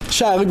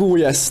Kjære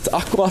gode gjest,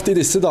 akkurat i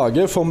disse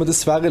dager får vi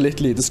dessverre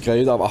litt lite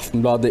skrøyd av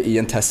Aftenbladet i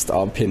en test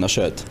av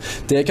pinnekjøtt.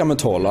 Det kan vi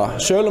tåle,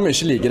 selv om vi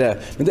ikke liker det,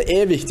 men det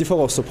er viktig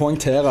for oss å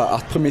poengtere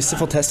at premisset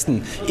for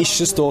testen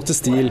ikke står til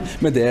stil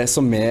med det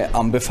som vi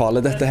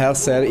anbefaler. Dette her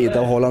ser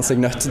Ida Haaland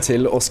seg nødt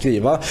til å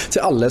skrive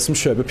til alle som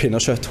kjøper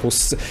pinnekjøtt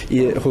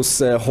hos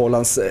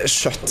Haalands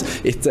Kjøtt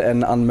etter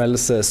en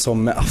anmeldelse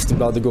som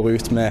Aftenbladet går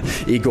ut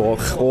med i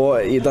går.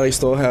 Og Ida, jeg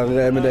står her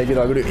med deg i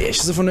dag, og du er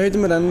ikke så fornøyd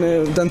med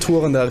den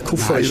toren der.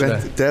 Hvorfor ikke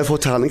det? Det å få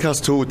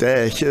terningkast 2, det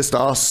er ikke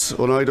stas.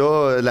 Og når jeg da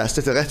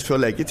leste dette rett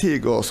før leggetid i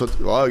går, så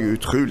var jeg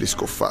utrolig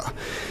skuffet.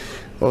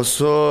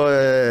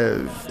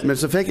 Men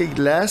så fikk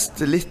jeg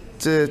lest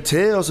litt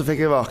til, og så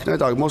fikk jeg vakne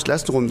i dag morges,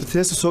 lest en runde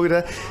til, så så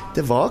jeg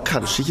det var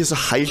kanskje ikke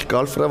så helt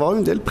galt, for det var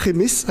jo en del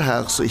premisser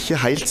her som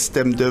ikke helt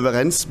stemte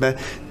overens med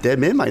det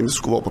vi mener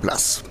skulle være på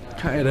plass.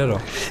 Hva er det da?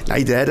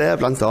 Nei, det er det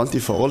blant annet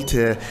i forhold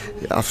til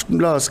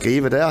Aftenbladet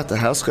skriver det at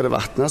her skal det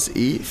vattnes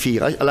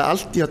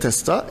alt de har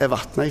testet er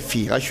vattnet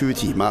i 24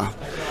 timer.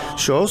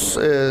 Så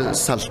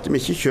salter vi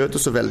ikke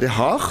kjøttet så veldig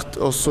hardt,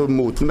 og så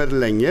moten vi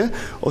det lenge,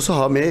 og så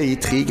har vi i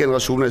 3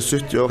 generasjoner,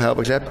 70 år her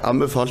på Klepp,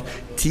 anbefalt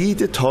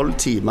 10-12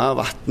 timer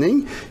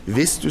vattning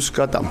hvis du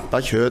skal dampe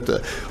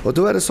kjøttet. Og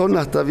da er det sånn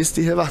at hvis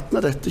de har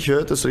vattnet dette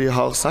kjøttet som de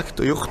har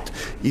sagt og gjort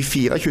i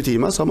 24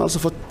 timer, så har vi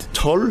altså fått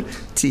 12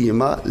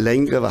 timer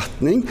lengre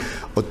vattning,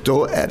 og da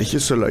er det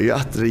ikke så løye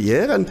at det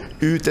gir en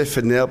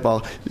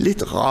udefinerbar,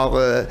 litt rar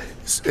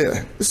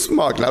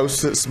smakløs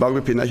smak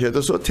med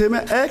pinnekjøttet. Så til og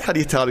med jeg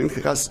hadde gitt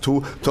terningkast 2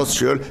 til oss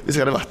selv hvis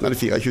jeg hadde vattnet det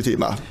 24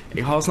 timer.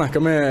 Jeg har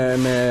snakket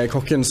med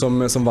kokken som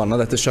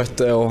vannet dette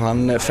kjøttet, og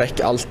han fikk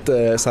alt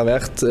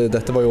servert.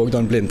 Dette var jo også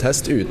en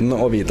blindtest uten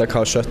å vite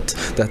hva kjøtt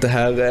dette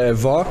her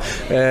var,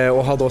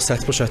 og har da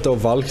sett på kjøttet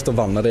og valgt å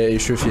vanne det i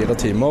 24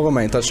 timer, og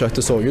mente at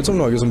kjøttet så ut som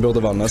noe som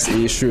burde vannes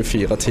i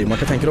 24 timer.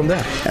 Hva tenker du om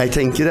det? Jeg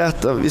tenker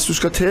at hvis du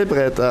skal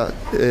tilberede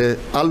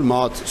all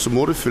mat, så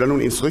må du følge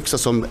noen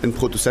instrukser som en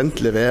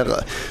produsent leverer.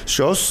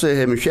 Så oss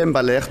har vi ikke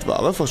emballert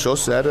vare, for så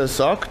oss er det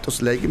sagt, og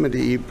så legger vi det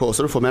i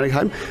poser du får med deg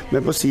hjem.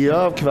 Men på siden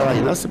av hver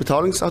eneste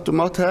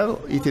betalingsautomat her,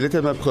 i tillegg til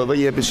at vi prøver å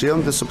gi beskjed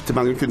om det til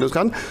mange kunder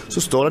kan,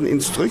 så står det en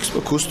instruks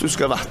på hvordan du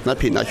skal vattne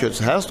pinnekjøtt.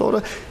 Så her står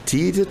det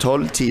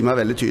 10-12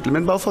 timer veldig tydelig.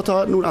 Men bare for å ta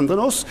noen andre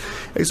enn oss,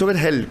 jeg så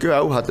at Helge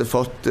også hadde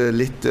fått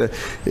litt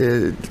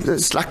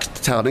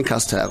slakt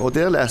terningkast her, og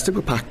der leste jeg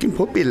på pakken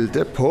på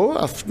bildet på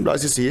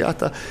Aftenbladets side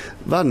at det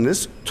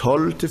vannes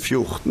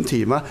 12-14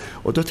 timer,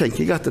 og da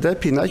tenker jeg at det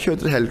pinnekjøttet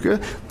til Helge,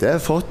 det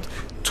har fått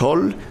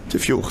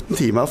 12-14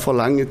 timer for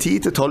lang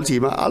tid, 10-12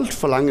 timer alt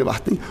for lang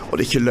vattning, og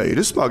det er ikke løye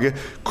det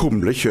smaker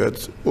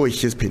kumlekjøtt og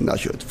ikke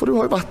pinnekjøtt, for du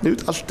har jo vattnet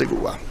ut alt det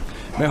gode.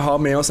 Vi har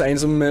med oss en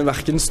som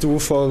hverken sto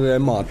for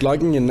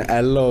matlagingen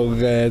eller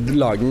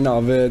lagingen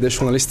av det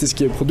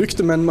journalistiske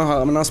produktet, men vi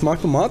har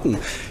smakt på maten.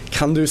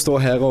 Kan du stå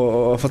her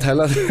og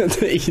fortelle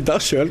Ida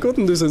selv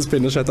hvordan du synes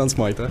pinnekjøttet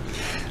smakte?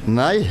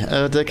 Nei,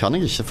 det kan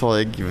jeg ikke, for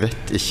jeg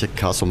vet ikke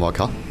hva som var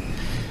hva.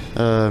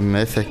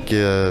 Vi fikk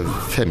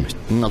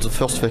 15, altså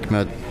først fikk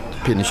vi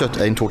pinnekjøtt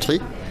 1, 2,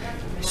 3,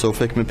 så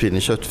fikk vi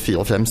pinnekjøtt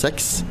 4, 5,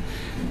 6,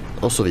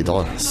 og så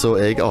videre. Så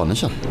jeg aner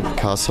ikke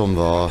hva som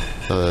var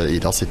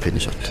Ida sitt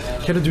pinnekjøtt.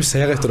 Hva er det du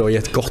ser etter da i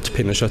et godt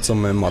pinnekjøtt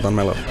som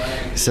matanmelder?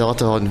 Jeg ser at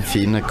det har en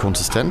fin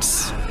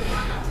konsistens.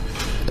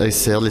 Jeg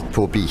ser litt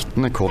på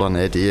bitene, hvordan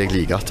er de. Jeg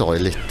liker at det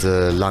er litt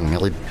lange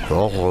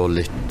ribber og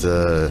litt,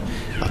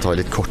 at det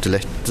er litt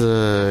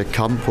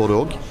kotelettkam på det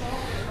også.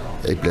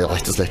 Jeg blir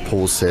rett og slett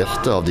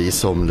provosert av de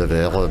som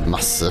leverer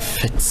masse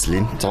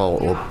fettslinter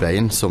og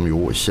bein som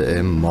jo ikke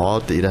er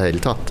mat i det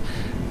hele tatt,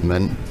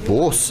 men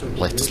bås,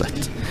 rett og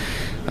slett.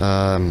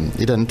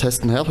 I denne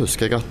testen her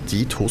husker jeg at de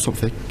 2 som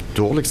fikk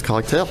dårligst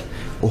karakter,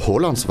 og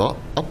Haalands var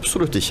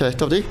absolutt ikke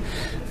et av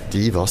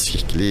de var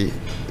skikkelig,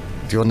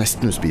 de var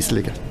nesten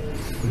uspiselige.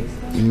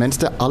 Mens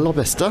det aller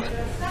beste,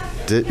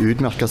 det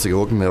utmerket seg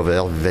også med å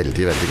være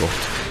veldig, veldig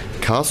godt.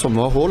 Hva som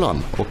var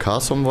Haaland, og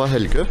hva som var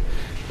Helge,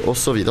 og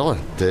så videre,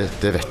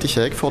 det vet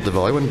ikke jeg, for det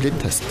var jo en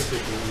blindtest.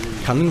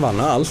 Kan en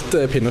vanne alt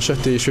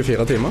pinnekjøtt i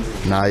 24 timer?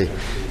 Nei,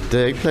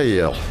 det jeg pleier å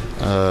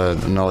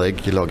gjøre når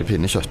jeg lager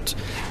pinnekjøtt,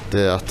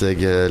 det er at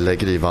jeg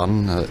legger det i vann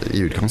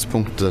i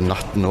utgangspunktet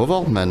natten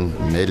over, men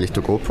med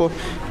litt å gå på,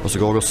 og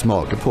så går jeg og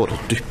smaker på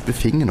det, dypper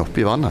fingeren opp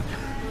i vannet,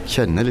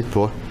 kjenner litt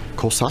på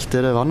hvor salt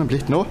er det vannet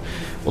blitt nå,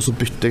 og så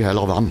bytter jeg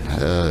heller vann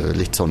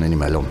litt sånn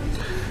innimellom.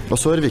 Og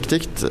så er det viktig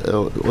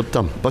å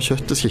dampe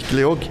kjøttet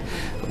skikkelig også,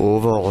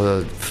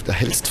 over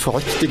helst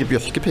forriktige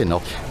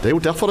bjørkepinner. Det er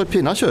jo derfor det er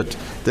pinnekjøtt.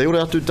 Det er jo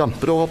det at du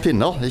damper det over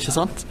pinner, ikke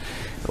sant?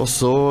 Og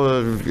så,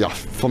 ja,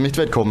 for mitt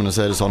vedkommende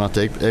så er det sånn at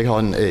jeg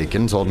har en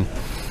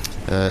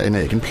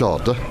egen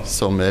plate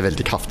som er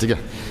veldig kraftige,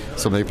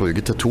 som jeg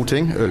bruker til 2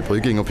 ting,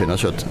 ølbrygging og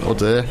pinnekjøtt. Og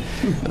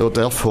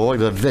der får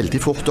jeg det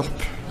veldig fort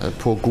opp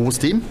på god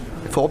stim.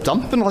 Jeg får opp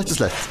dampen, rett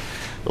og slett.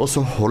 og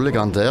så holder jeg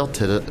den der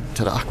til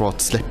det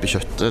akkurat slipper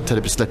kjøttet,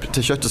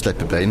 til kjøttet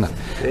slipper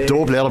beinet. Da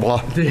blir det bra.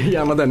 Det er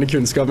gjerne denne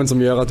kunnskapen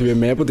som gjør at du er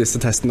med på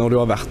disse testene. Når du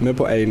har vært med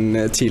på en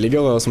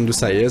tidligere, og som du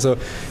sier, så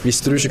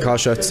visste du ikke hva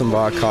kjøtt som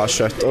var hva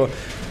kjøtt. Og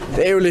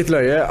det er jo litt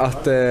løye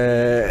at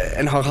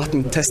en har hatt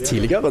en test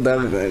tidligere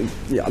der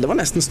det var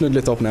nesten snudd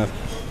litt opp ned.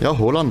 Ja,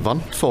 Haaland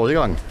vant forrige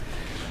gang.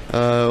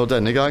 Og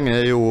denne gang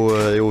er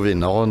jo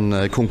vinneren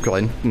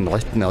konkurrenten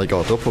rett ned i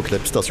gata på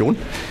Klepp stasjon.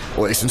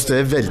 Og jeg synes det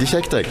er veldig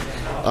kjekt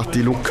at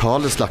de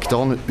lokale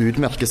slakterne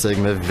utmerker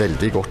seg med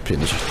veldig godt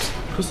pinnekjøtt.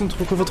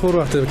 Hvorfor tror du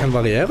at det kan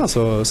variere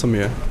så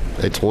mye?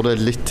 Jeg tror det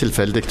er litt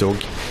tilfeldig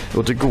også.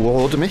 Og det gode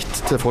rådet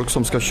mitt til folk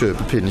som skal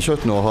kjøpe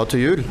pinnekjøtt nå og ha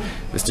til jul,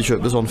 hvis de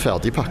kjøper sånn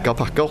ferdig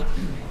pakker,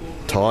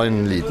 ta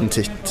en liten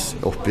titt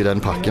oppi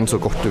den pakken så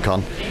godt du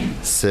kan.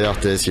 Se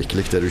at det er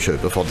skikkelig det du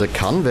kjøper, for det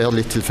kan være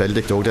litt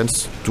tilfeldig også. Det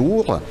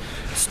er en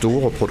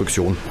store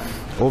produksjon.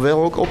 Og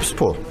vær også obs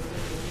på,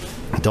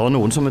 det er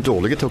noen som er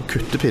dårlige til å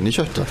kutte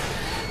pinnekjøttet,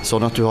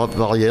 sånn at du har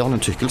varierende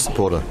tykkelse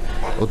på det.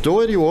 Og da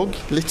er det jo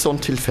også litt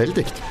sånn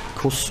tilfeldig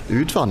hvordan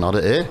utvannet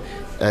det er,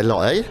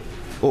 eller ei,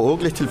 og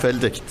også litt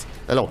tilfeldig,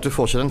 eller at du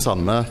får ikke den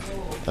samme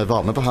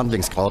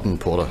varmebehandlingsgraden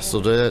på det.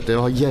 Så det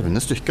å ha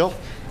jevne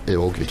stykker er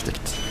også viktig.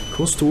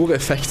 Hvor stor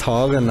effekt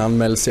har en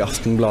anmeldelse i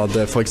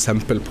Aftenbladet for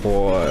eksempel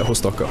hos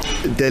dere?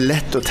 Det er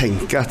lett å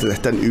tenke at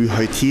dette er en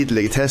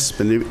uhøytidelig test,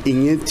 men det er jo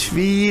ingen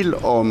tvil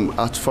om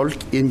at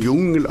folk i en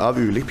jungel av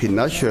ulik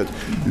pinnekjøtt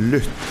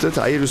lytter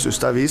til en av de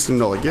største avisene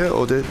i Norge,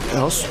 og det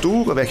har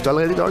stor vekt.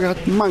 Allerede i dag har jeg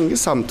hatt mange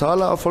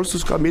samtaler av folk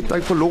som skal ha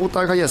middag på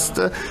lørdag, har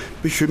gjester,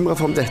 bekymret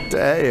for om dette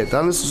er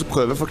etende, så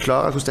prøver å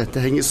forklare hvordan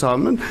dette henger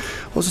sammen,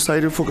 og så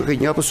sier du får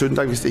ringe på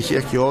søndag hvis det ikke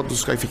gikk i orden,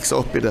 så skal jeg fikse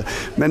opp i det.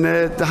 Men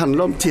det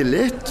handler om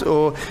tillit,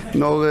 og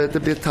når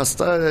det blir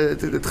tastet,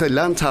 det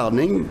triller en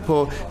terning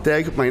på det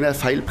jeg mener er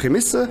feil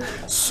premisser,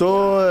 så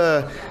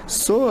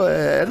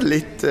er det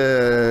litt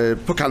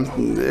på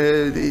kanten.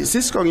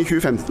 Sist gang i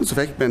 2015 så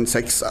fikk vi en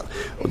 6er.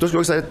 Og da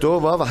skulle jeg si at da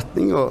var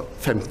vatningen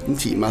 15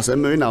 timer, så det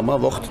er mye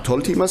nærmere vårt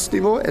 12-timers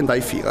nivå enn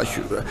de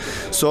 24.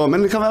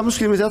 Men det kan være vi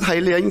skulle invitert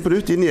hele gjengen på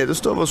nytt inn i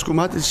edestov, og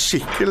skulle vi hatt et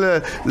skikkelig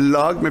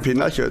lag med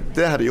pinnekjøtt.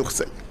 Det hadde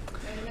gjort seg.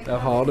 Der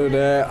har du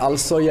det.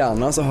 Altså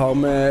gjerne så har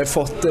vi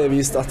fått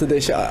vist at det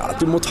ikke at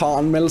du må ta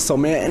anmeldelser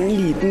med en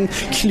liten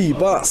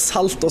klype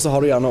salt, og så har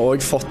du gjerne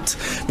også fått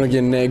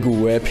noen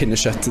gode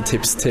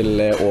pinnekjøtttips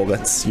til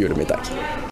årets julemiddag.